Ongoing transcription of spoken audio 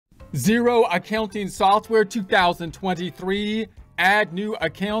Xero Accounting Software 2023, add new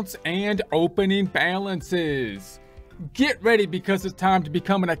accounts and opening balances. Get ready because it's time to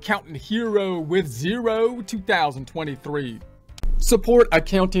become an accountant hero with Xero 2023. Support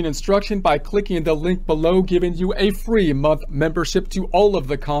accounting instruction by clicking the link below, giving you a free month membership to all of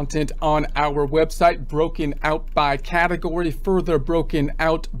the content on our website, broken out by category, further broken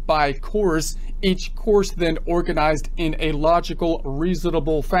out by course. Each course then organized in a logical,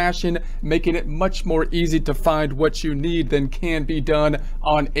 reasonable fashion, making it much more easy to find what you need than can be done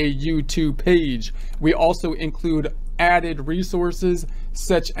on a YouTube page. We also include added resources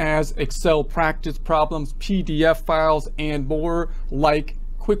such as Excel practice problems, PDF files, and more, like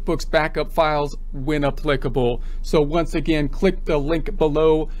QuickBooks backup files when applicable. So once again, click the link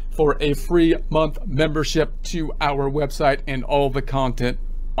below for a free month membership to our website and all the content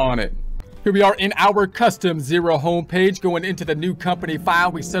on it. Here we are in our custom Xero homepage, going into the new company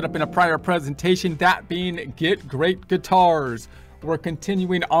file we set up in a prior presentation, that being Get Great Guitars. We're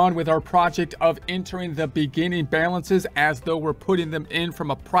continuing on with our project of entering the beginning balances as though we're putting them in from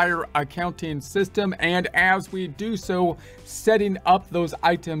a prior accounting system, and as we do so, setting up those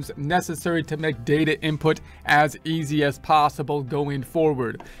items necessary to make data input as easy as possible going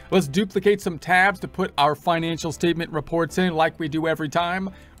forward. Let's duplicate some tabs to put our financial statement reports in like we do every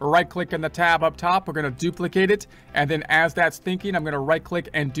time. Right click on the tab up top, we're going to duplicate it, and then as that's thinking, I'm going to right click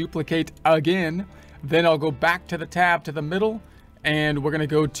and duplicate again. Then I'll go back to the tab to the middle, and we're going to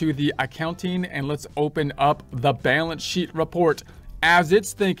go to the accounting, and let's open up the balance sheet report. As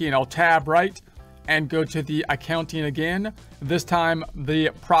it's thinking, I'll tab right and go to the accounting again. This time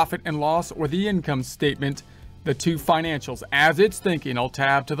the profit and loss or the income statement, the two financials. As it's thinking, I'll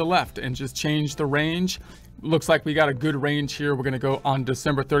tab to the left and just change the range. Looks like we got a good range here. We're going to go on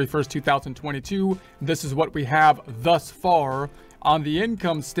December 31st, 2022. This is what we have thus far. On the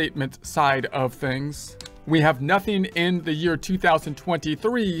income statement side of things, we have nothing in the year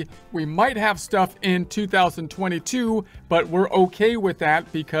 2023. We might have stuff in 2022, but we're okay with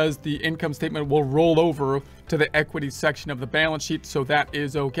that because the income statement will roll over to the equity section of the balance sheet, so that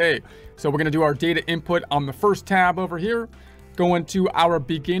is okay. So we're going to do our data input on the first tab over here, going to our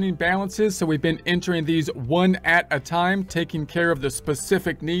beginning balances. So we've been entering these one at a time, taking care of the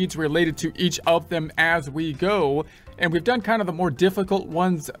specific needs related to each of them as we go. And we've done kind of the more difficult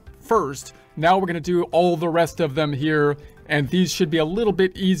ones first. Now we're going to do all the rest of them here, and these should be a little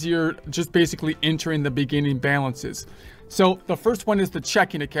bit easier, just basically entering the beginning balances. So the first one is the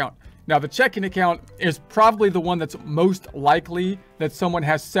checking account. Now the checking account is probably the one that's most likely that someone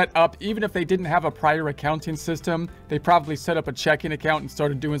has set up. Even if they didn't have a prior accounting system, they probably set up a checking account and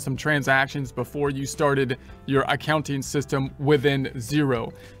started doing some transactions before you started your accounting system within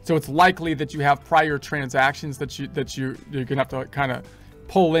Xero. So it's likely that you have prior transactions that you're gonna have to kind of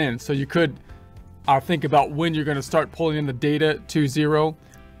pull in. So you could think about when you're going to start pulling in the data to Xero.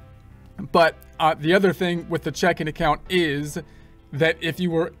 But the other thing with the checking account is that if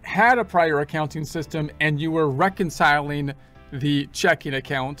you had a prior accounting system and you were reconciling the checking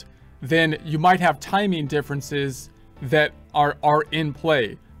account, then you might have timing differences that are in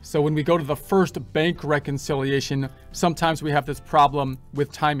play. So when we go to the first bank reconciliation, sometimes we have this problem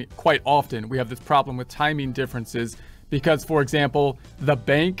with timing. Quite often we have this problem with timing differences because, for example, the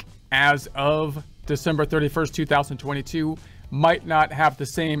bank as of December 31st, 2022 might not have the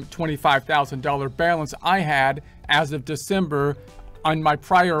same $25,000 balance I had as of December on my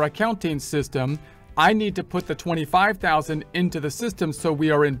prior accounting system. I need to put the $25,000 into the system so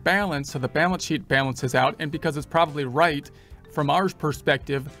we are in balance, so the balance sheet balances out, and because it's probably right from our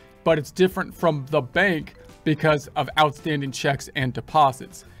perspective, but it's different from the bank because of outstanding checks and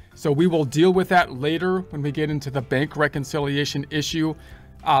deposits. So we will deal with that later when we get into the bank reconciliation issue.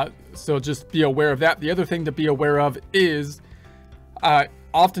 So just be aware of that. The other thing to be aware of is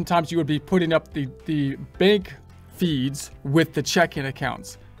oftentimes you would be putting up the bank feeds with the checking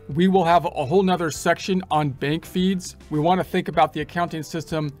accounts. We will have a whole nother section on bank feeds. We want to think about the accounting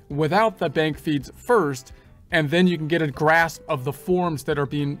system without the bank feeds first, and then you can get a grasp of the forms that are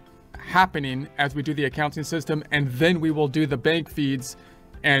happening as we do the accounting system, and then we will do the bank feeds,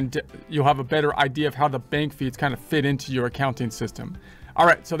 and you'll have a better idea of how the bank feeds kind of fit into your accounting system. All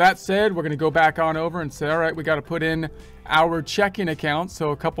right, so that said, we're going to go back on over and say, all right, we got to put in our checking account.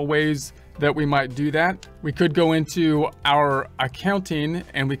 So a couple ways that we might do that. We could go into our accounting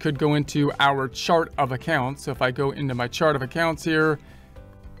and we could go into our chart of accounts. So if I go into my chart of accounts here,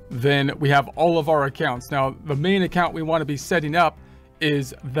 then we have all of our accounts. Now, the main account we want to be setting up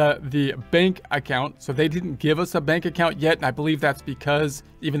is the bank account. So they didn't give us a bank account yet, and I believe that's because,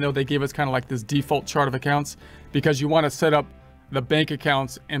 even though they gave us kind of like this default chart of accounts, because you want to set up the bank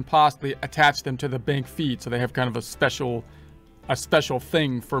accounts and possibly attach them to the bank feed. So they have kind of a special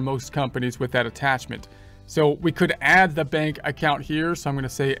thing for most companies with that attachment. So we could add the bank account here. So I'm going to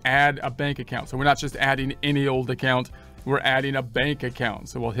say add a bank account. So we're not just adding any old account, we're adding a bank account.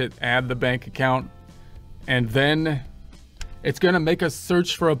 So we'll hit add the bank account, and then it's going to make us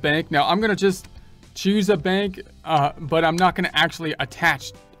search for a bank. Now I'm going to just choose a bank, but I'm not going to actually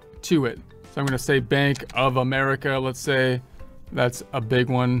attach to it. So I'm going to say Bank of America. Let's say that's a big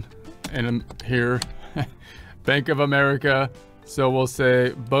one in here. Bank of America. So we'll say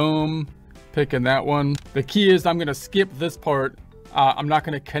boom, picking that one. The key is I'm going to skip this part. I'm not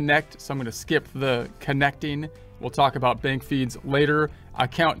going to connect, so I'm going to skip the connecting. We'll talk about bank feeds later.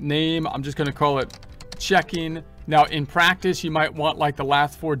 Account name, I'm just going to call it checking. Now in practice, you might want like the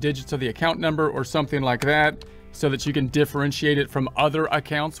last 4 digits of the account number or something like that, so that you can differentiate it from other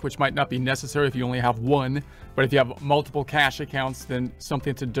accounts, which might not be necessary if you only have one. But if you have multiple cash accounts, then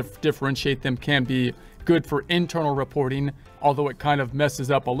something to differentiate them can be good for internal reporting, although it kind of messes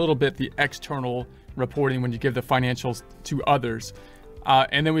up a little bit the external reporting when you give the financials to others.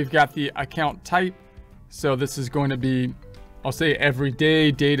 And then we've got the account type. So this is going to be, I'll say every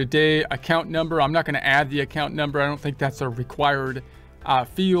day, day to day. Account number, I'm not going to add the account number. I don't think that's a required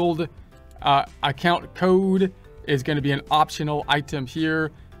field. Account code is going to be an optional item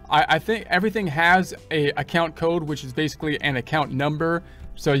here. I think everything has a account code, which is basically an account number.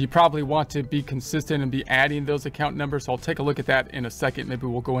 So you probably want to be consistent and be adding those account numbers. So I'll take a look at that in a second. Maybe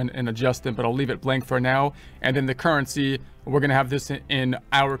we'll go in and adjust them, but I'll leave it blank for now. And then the currency, we're going to have this in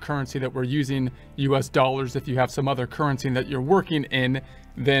our currency that we're using, US dollars. If you have some other currency that you're working in,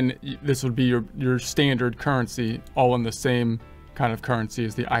 then this would be your standard currency, all in the same kind of currency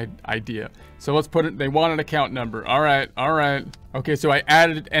is the idea. So let's put it, they want an account number. All right. Okay, so I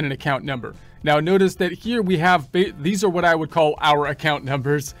added an account number. Now notice that here we have, these are what I would call our account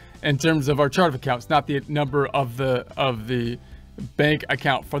numbers in terms of our chart of accounts, not the number of the bank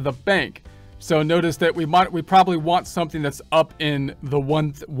account for the bank. So notice that we probably want something that's up in the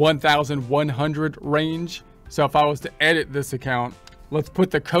 1,100 range. So if I was to edit this account, let's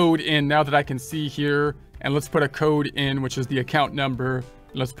put the code in now that I can see here, and let's put a code in, which is the account number.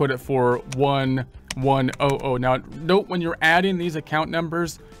 Let's put it for 1100. Now note, when you're adding these account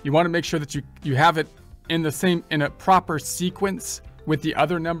numbers, you want to make sure that you have it in a proper sequence with the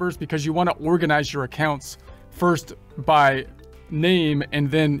other numbers, because you want to organize your accounts first by name and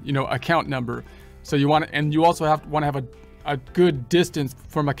then, account number. So you want to, and you also want to have a good distance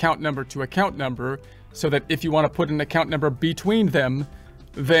from account number to account number, so that if you want to put an account number between them,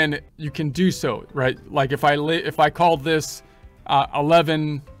 then you can do so, right? Like if I called this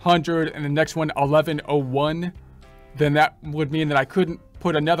 1100 and the next one 1101, then that would mean that I couldn't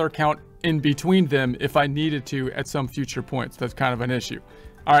put another account in between them if I needed to at some future points. That's kind of an issue.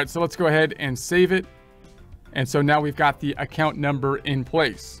 All right, so let's go ahead and save it. And so now we've got the account number in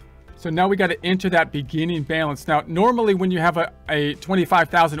place. So now we got to enter that beginning balance. Now, normally when you have a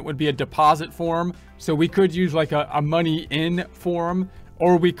 25,000, it would be a deposit form. So we could use like a money in form,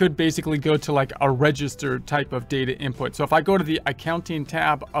 or we could basically go to like a register type of data input. So if I go to the accounting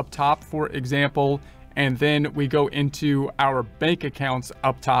tab up top, for example, and then we go into our bank accounts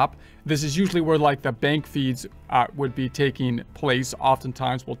up top, this is usually where like the bank feeds would be taking place.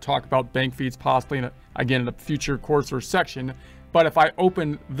 Oftentimes we'll talk about bank feeds possibly again in a future course or section. But if I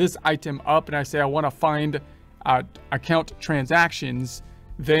open this item up and I say I want to find account transactions,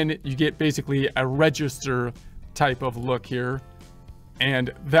 then you get basically a register type of look here.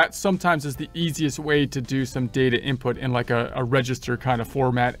 And that sometimes is the easiest way to do some data input in like a register kind of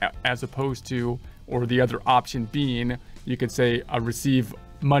format, as opposed to, or the other option being, you could say a receive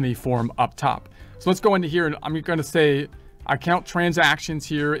money form up top. So let's go into here, and I'm going to say account transactions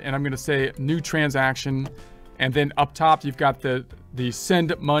here, and I'm going to say new transaction. And then up top, you've got the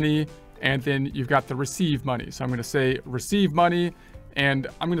send money, and then you've got the receive money. So I'm going to say receive money, and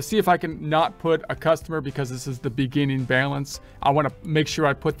I'm going to see if I can not put a customer, because this is the beginning balance. I want to make sure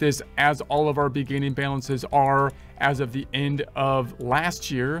I put this as all of our beginning balances are as of the end of last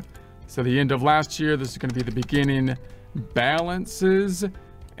year. So the end of last year, this is going to be the beginning balances.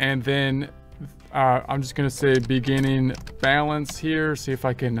 And then I'm just going to say beginning balance here, see if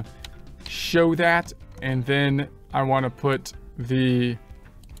I can show that. And then I want to put the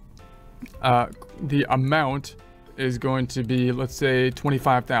amount is going to be, let's say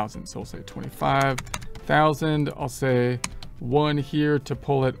 25,000. So I'll say 25,000. I'll say 1 here to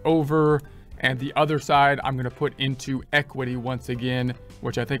pull it over. And the other side, I'm going to put into equity once again,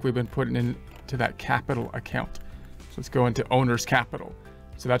 which I think we've been putting into that capital account. So let's go into owner's capital.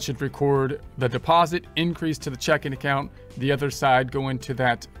 So that should record the deposit increase to the checking account. The other side go into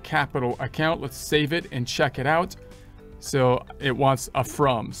that capital account. Let's save it and check it out. So it wants a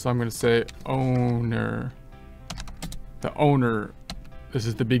from. So I'm going to say owner. The owner. This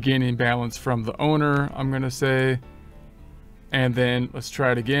is the beginning balance from the owner, I'm going to say. And then let's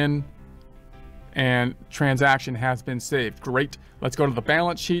try it again. And transaction has been saved. Great. Let's go to the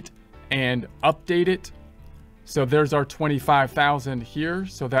balance sheet and update it. So there's our 25,000 here.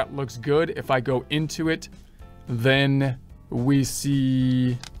 So that looks good. If I go into it, then we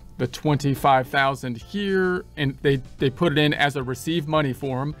see the 25,000 here, and they put it in as a receive money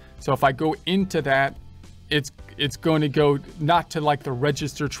form. So if I go into that, it's going to go not to like the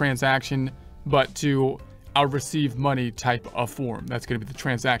register transaction, but to a receive money type of form. That's going to be the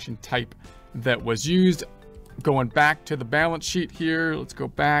transaction type that was used. Going back to the balance sheet here, let's go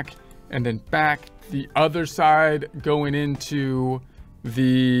back and then back the other side, going into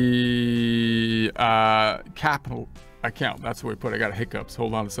the capital account. That's where we put. I got hiccups.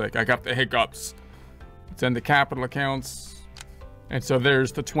 Hold on a sec. I got the hiccups. It's in the capital accounts. And so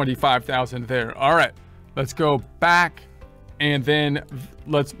there's the 25,000 there. All right, let's go back and then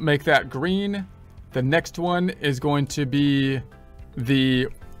let's make that green. The next one is going to be the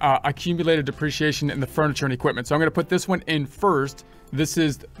accumulated depreciation in the furniture and equipment. So I'm going to put this one in first. This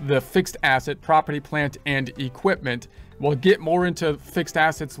is the fixed asset, property, plant, and equipment. We'll get more into fixed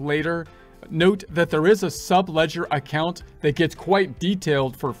assets later. Note that there is a subledger account that gets quite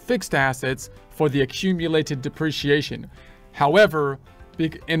detailed for fixed assets for the accumulated depreciation. However,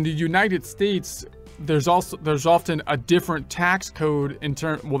 in the United States, there's often a different tax code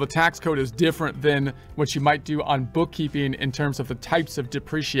well, the tax code is different than what you might do on bookkeeping in terms of the types of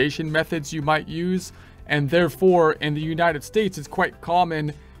depreciation methods you might use. And therefore, in the United States, it's quite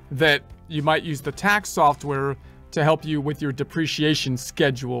common that you might use the tax software to help you with your depreciation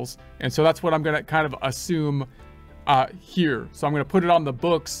schedules. And so that's what I'm going to kind of assume here. So I'm going to put it on the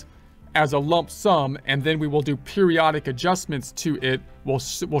books as a lump sum, and then we will do periodic adjustments to it. We'll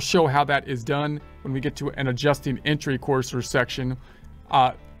show how that is done when we get to an adjusting entry course or section.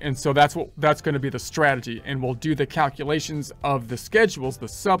 And so that's going to be the strategy. And we'll do the calculations of the schedules, the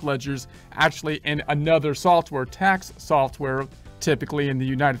subledgers, actually in another software, tax software, typically in the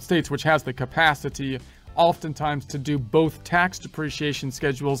United States, which has the capacity oftentimes to do both tax depreciation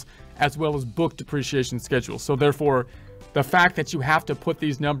schedules as well as book depreciation schedules. So therefore, the fact that you have to put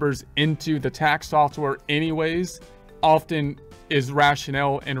these numbers into the tax software anyways often is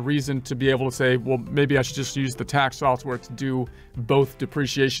rationale and reason to be able to say, well, maybe I should just use the tax software to do both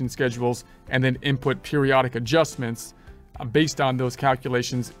depreciation schedules and then input periodic adjustments based on those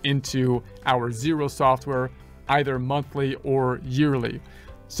calculations into our Xero software, either monthly or yearly.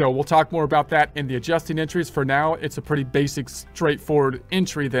 So we'll talk more about that in the adjusting entries. For now, it's a pretty basic, straightforward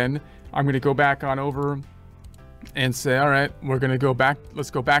entry then. I'm going to go back on over and say, all right, we're going to go back. Let's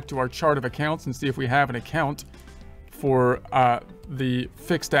go back to our chart of accounts and see if we have an account for the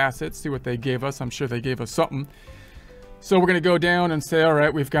fixed assets, see what they gave us. I'm sure they gave us something. So we're going to go down and say, all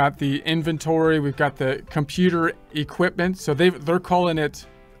right, we've got the inventory, we've got the computer equipment. So they're calling it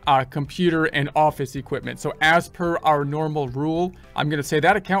computer and office equipment. So as per our normal rule, I'm going to say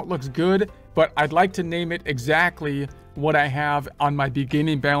that account looks good, but I'd like to name it exactly what I have on my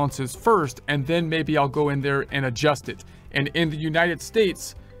beginning balances first, and then maybe I'll go in there and adjust it. And in the United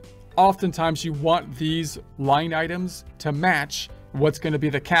States, oftentimes you want these line items to match what's going to be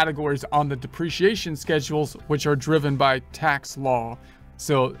the categories on the depreciation schedules, which are driven by tax law.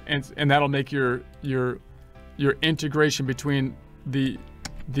 So, and that'll make your integration between the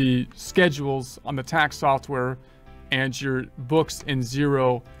schedules on the tax software and your books in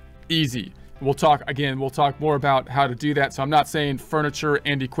Xero easy. We'll talk more about how to do that. So I'm not saying furniture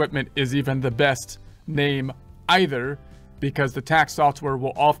and equipment is even the best name either, because the tax software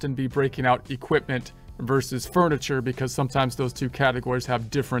will often be breaking out equipment versus furniture, because sometimes those two categories have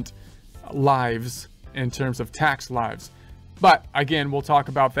different lives in terms of tax lives. But again, we'll talk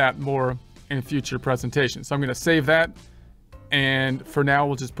about that more in future presentations. So I'm going to save that. And for now,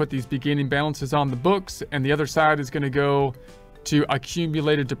 we'll just put these beginning balances on the books, and the other side is going to go to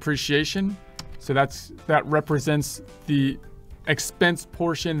accumulated depreciation. So that represents the expense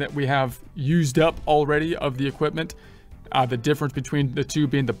portion that we have used up already of the equipment. The difference between the two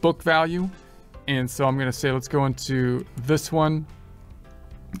being the book value. And so I'm going to say, let's go into this one.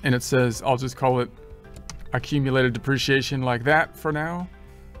 And it says, I'll just call it accumulated depreciation like that for now.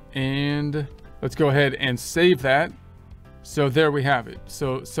 And let's go ahead and save that. So there we have it.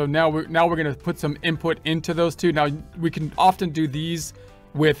 So now we're going to put some input into those two. Now we can often do these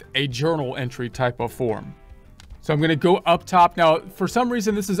with a journal entry type of form. So I'm going to go up top. Now, for some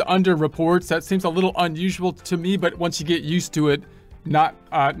reason, this is under reports. That seems a little unusual to me, but once you get used to it, not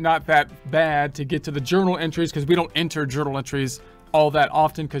that bad to get to the journal entries, because we don't enter journal entries all that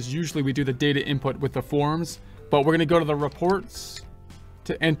often, because usually we do the data input with the forms. But we're going to go to the reports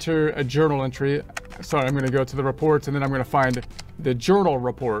to enter a journal entry. Sorry, I'm going to go to the reports, and then I'm going to find the journal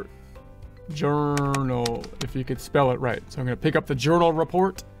report. Journal, if you could spell it right. So I'm going to pick up the journal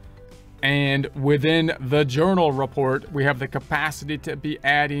report. And within the journal report, we have the capacity to be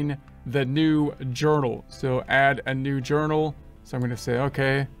adding the new journal. So add a new journal. So I'm going to say,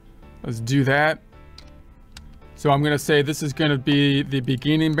 okay, let's do that. So I'm going to say this is going to be the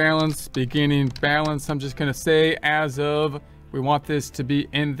beginning balance. Beginning balance, I'm just going to say as of, we want this to be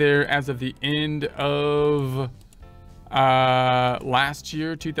in there as of the end of last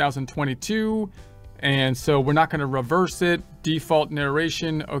year, 2022. And so we're not going to reverse it. Default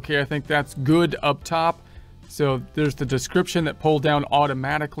narration. Okay, I think that's good up top. So there's the description that pulled down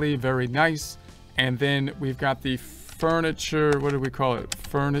automatically. Very nice. And then we've got the furniture. What do we call it?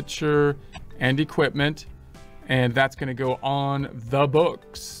 Furniture and equipment. And that's going to go on the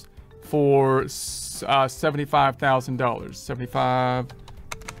books for $75,000.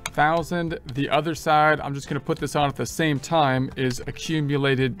 $75,000. The other side, I'm just going to put this on at the same time, is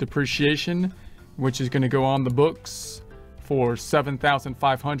accumulated depreciation, which is going to go on the books for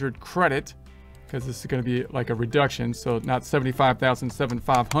 7,500 credit, because this is going to be like a reduction, so not 75,000,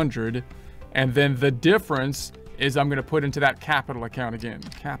 7,500. And then the difference is I'm going to put into that capital account again.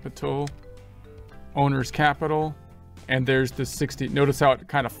 Capital, owner's capital, and there's the 60. Notice how it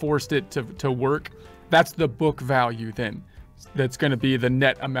kind of forced it to work. That's the book value then. That's going to be the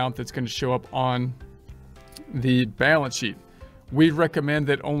net amount that's going to show up on the balance sheet. We recommend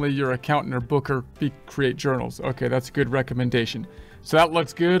that only your accountant or booker create journals. Okay, that's a good recommendation. So that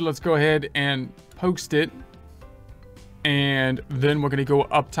looks good. Let's go ahead and post it. And then we're going to go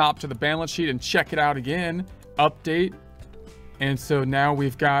up top to the balance sheet and check it out again. Update. And so now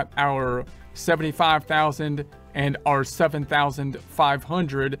we've got our 75,000 and our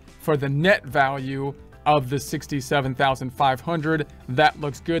 7,500 for the net value of the 67,500. That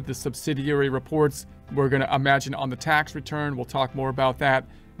looks good. The subsidiary reports, we're going to imagine on the tax return. We'll talk more about that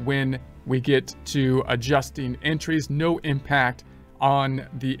when we get to adjusting entries. No impact on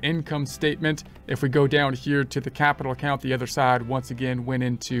the income statement. If we go down here to the capital account, the other side once again went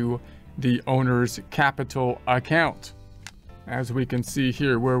into the owner's capital account. As we can see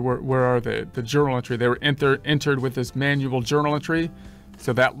here, where are they? The journal entry. They were entered with this manual journal entry.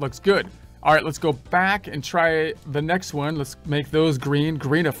 So that looks good. All right, let's go back and try the next one. Let's make those green.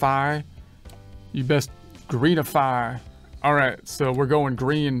 Greenify. You best greenify. All right, so we're going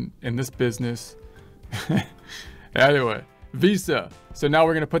green in this business. Anyway, Visa. So now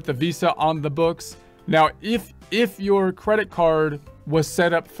we're going to put the Visa on the books. Now, if your credit card was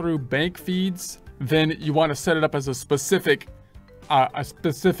set up through bank feeds, then you want to set it up as a specific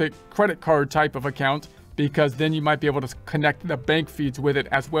credit card type of account, because then you might be able to connect the bank feeds with it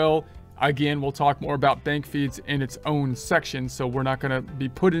as well. Again, we'll talk more about bank feeds in its own section, so we're not going to be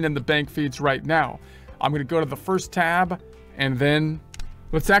putting in the bank feeds right now. I'm going to go to the first tab, and then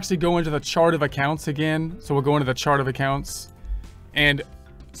let's actually go into the chart of accounts again. So we'll go into the chart of accounts. And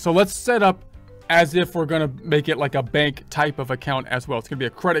so let's set up as if we're going to make it like a bank type of account as well. It's going to be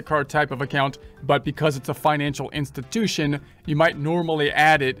a credit card type of account, but because it's a financial institution, you might normally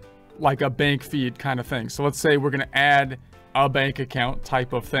add it like a bank feed kind of thing. So let's say we're going to add a bank account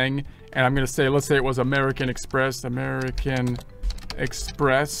type of thing. And I'm going to say, let's say it was American Express. American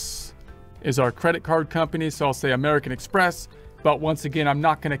Express is our credit card company. So I'll say American Express. But once again, I'm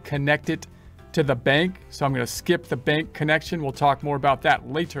not going to connect it to the bank. So I'm going to skip the bank connection. We'll talk more about that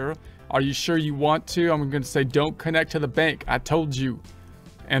later. Are you sure you want to? I'm going to say, don't connect to the bank. I told you.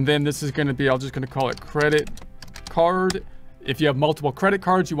 And then this is going to be, I'm just going to call it credit card. If you have multiple credit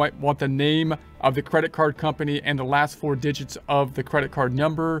cards, you might want the name of the credit card company and the last 4 digits of the credit card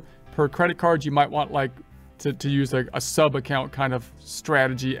number. Per credit card, you might want like to use like a sub account kind of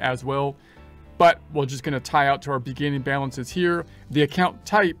strategy as well. But we're just going to tie out to our beginning balances here. The account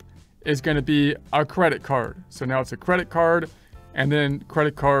type is going to be a credit card. So now it's a credit card, and then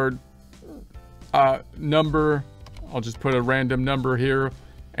credit card number. I'll just put a random number here.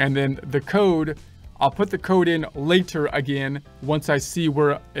 And then the code, I'll put the code in later again once I see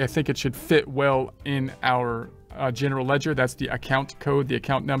where I think it should fit well in our general ledger. That's the account code, the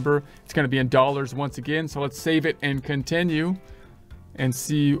account number. It's going to be in dollars once again. So let's save it and continue and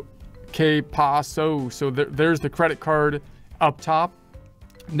see. Que paso. So there's the credit card up top.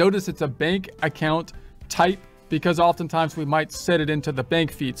 Notice it's a bank account type, because oftentimes we might set it into the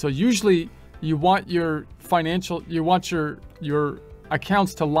bank feed. So usually you want your your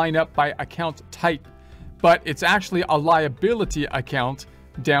accounts to line up by account type, but it's actually a liability account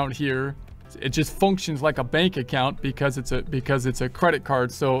down here. It just functions like a bank account because it's a credit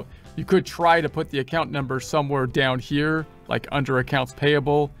card. So you could try to put the account number somewhere down here, like under accounts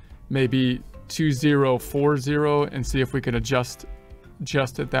payable, maybe 2040, and see if we can adjust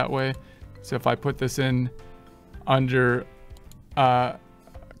it that way. So if I put this in under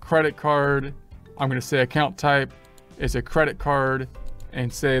credit card, I'm going to say account type is a credit card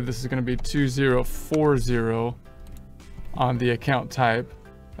and say this is going to be 2040 on the account type.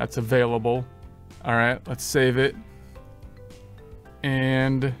 That's available. All right, let's save it.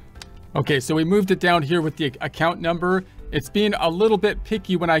 And okay, so we moved it down here with the account number. It's being a little bit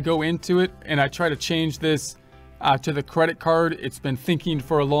picky when I go into it and I try to change this to the credit card. It's been thinking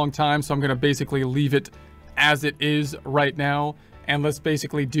for a long time, so I'm going to basically leave it as it is right now. And let's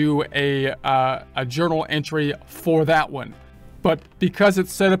basically do a journal entry for that one. But because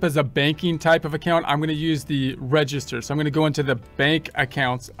it's set up as a banking type of account, I'm going to use the register. So I'm going to go into the bank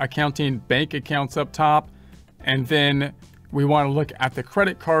accounts, accounting bank accounts up top. And then we want to look at the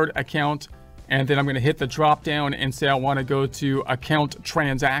credit card account. And then I'm going to hit the drop down and say I want to go to account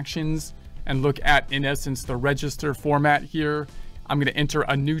transactions and look at, in essence, the register format here. I'm going to enter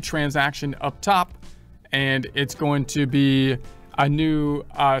a new transaction up top, and it's going to be a new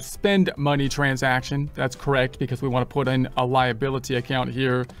spend money transaction. That's correct, because we want to put in a liability account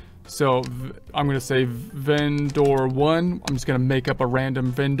here. So I'm going to say vendor 1. I'm just going to make up a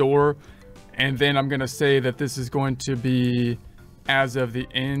random vendor, and then I'm going to say that this is going to be as of the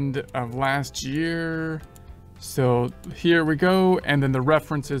end of last year. So here we go, and then the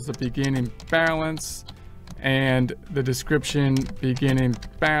reference is the beginning balance and the description beginning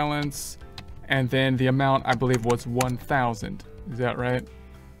balance, and then the amount I believe was 1,000. Is that right?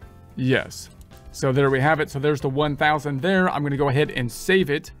 Yes. So there we have it. So there's the 1,000 there. I'm going to go ahead and save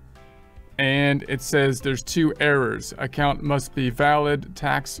it. And it says there's 2 errors. Account must be valid.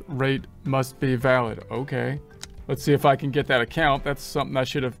 Tax rate must be valid. Okay. Let's see if I can get that account. That's something I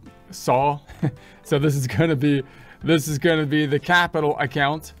should have saw. So this is going to be the capital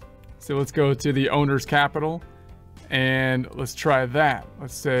account. So let's go to the owner's capital and let's try that.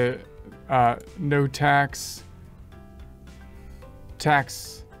 Let's say no tax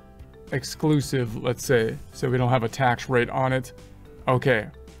exclusive, let's say, so we don't have a tax rate on it. Okay,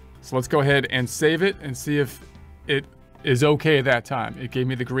 so let's go ahead and save it and see if it is okay that time. It gave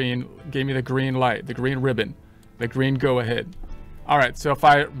me the green light, the green ribbon, the green go ahead. All right, so if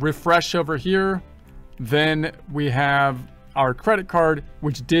I refresh over here, then we have our credit card,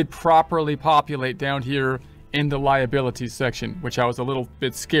 which did properly populate down here in the liabilities section, which I was a little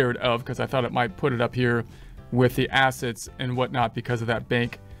bit scared of because I thought it might put it up here with the assets and whatnot because of that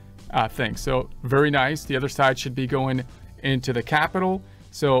bank thing. So very nice. The other side should be going into the capital.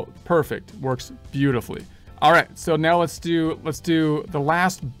 So perfect, works beautifully. All right, so now let's do the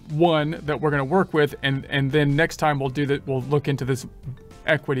last one that we're going to work with, and then next time we'll look into this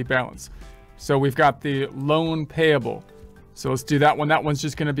equity balance. So we've got the loan payable. So let's do that one. That one's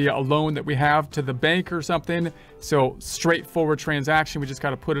just going to be a loan that we have to the bank or something. So straightforward transaction. We just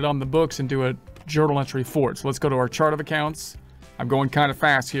got to put it on the books and do a journal entry for it. So let's go to our chart of accounts. I'm going kind of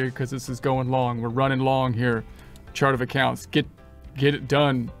fast here because this is going long. We're running long here. Chart of accounts. Get it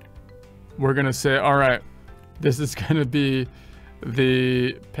done. We're going to say, all right, this is going to be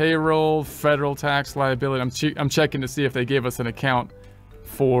the payroll, federal tax liability. I'm checking to see if they gave us an account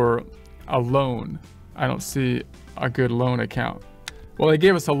for a loan. I don't see a good loan account. Well, they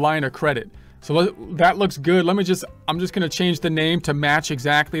gave us a line of credit. So that looks good. I'm just going to change the name to match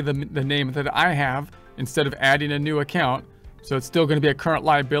exactly the name that I have instead of adding a new account. So it's still going to be a current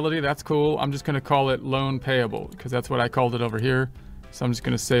liability. That's cool. I'm just going to call it loan payable because that's what I called it over here. So I'm just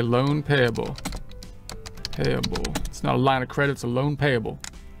going to say loan payable. Payable. It's not a line of credit. It's a loan payable.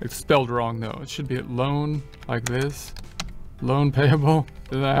 It's spelled wrong though. It should be loan like this. Loan payable.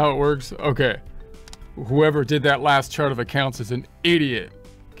 Is that how it works? Okay. Whoever did that last chart of accounts is an idiot.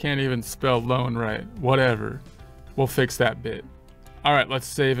 Can't even spell loan right. Whatever. We'll fix that bit. All right, let's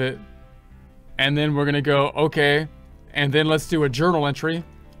save it. And then we're going to go, okay. And then let's do a journal entry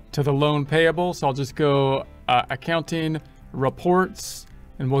to the loan payable. So I'll just go accounting reports,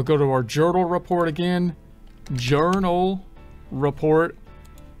 and we'll go to our journal report again. Journal report.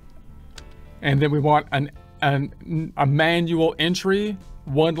 And then we want a manual entry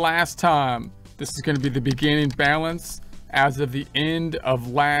one last time. This is going to be the beginning balance as of the end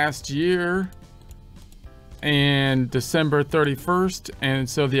of last year and December 31st. And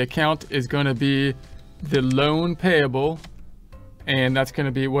so the account is going to be the loan payable And that's going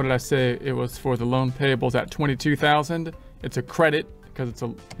to be, what did I say? It was for the loan payables at 22,000. It's a credit because it's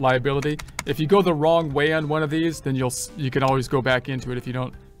a liability. If you go the wrong way on one of these, then you can always go back into it if you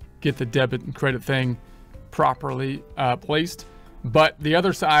don't get the debit and credit thing properly placed. But the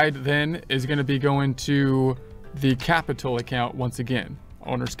other side then is going to be going to the capital account once again.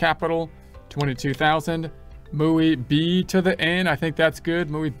 Owner's capital, 22,000. MUI B to the N. I think that's good.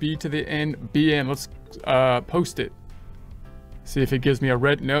 MUI B to the N, BN. Let's post it. See if it gives me a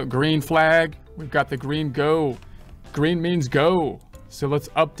red, no, green flag. We've got the green go. Green means go. So let's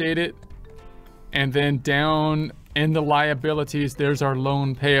update it. And then down in the liabilities, there's our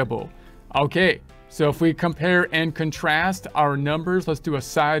loan payable. Okay, so if we compare and contrast our numbers, let's do a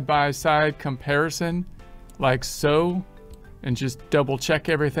side-by-side comparison like so, and just double check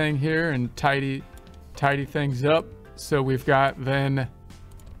everything here and tidy things up. So we've got then,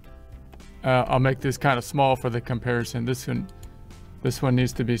 I'll make this kind of small for the comparison. This one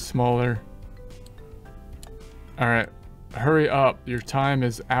needs to be smaller. All right, hurry up. Your time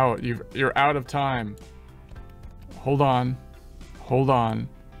is out. You're out of time. Hold on.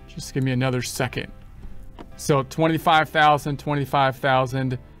 Just give me another second. So 25,000,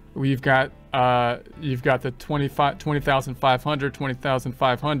 25,000. You've got the 20,500,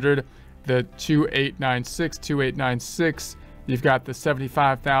 20,500, the 2896, 2896. You've got the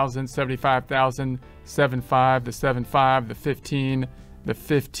 75,000, 75,000, 75, the 75, the 15, the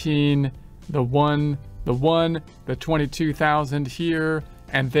 15, the 1, the 22,000 here,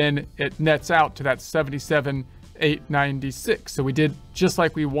 and then it nets out to that 77,896. So we did just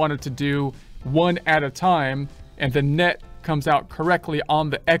like we wanted to do, one at a time, and the net comes out correctly on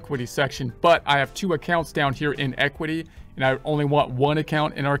the equity section. But I have two accounts down here in equity, and I only want one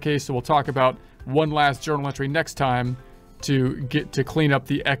account in our case. So we'll talk about one last journal entry next time to clean up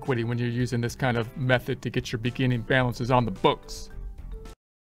the equity when you're using this kind of method to get your beginning balances on the books.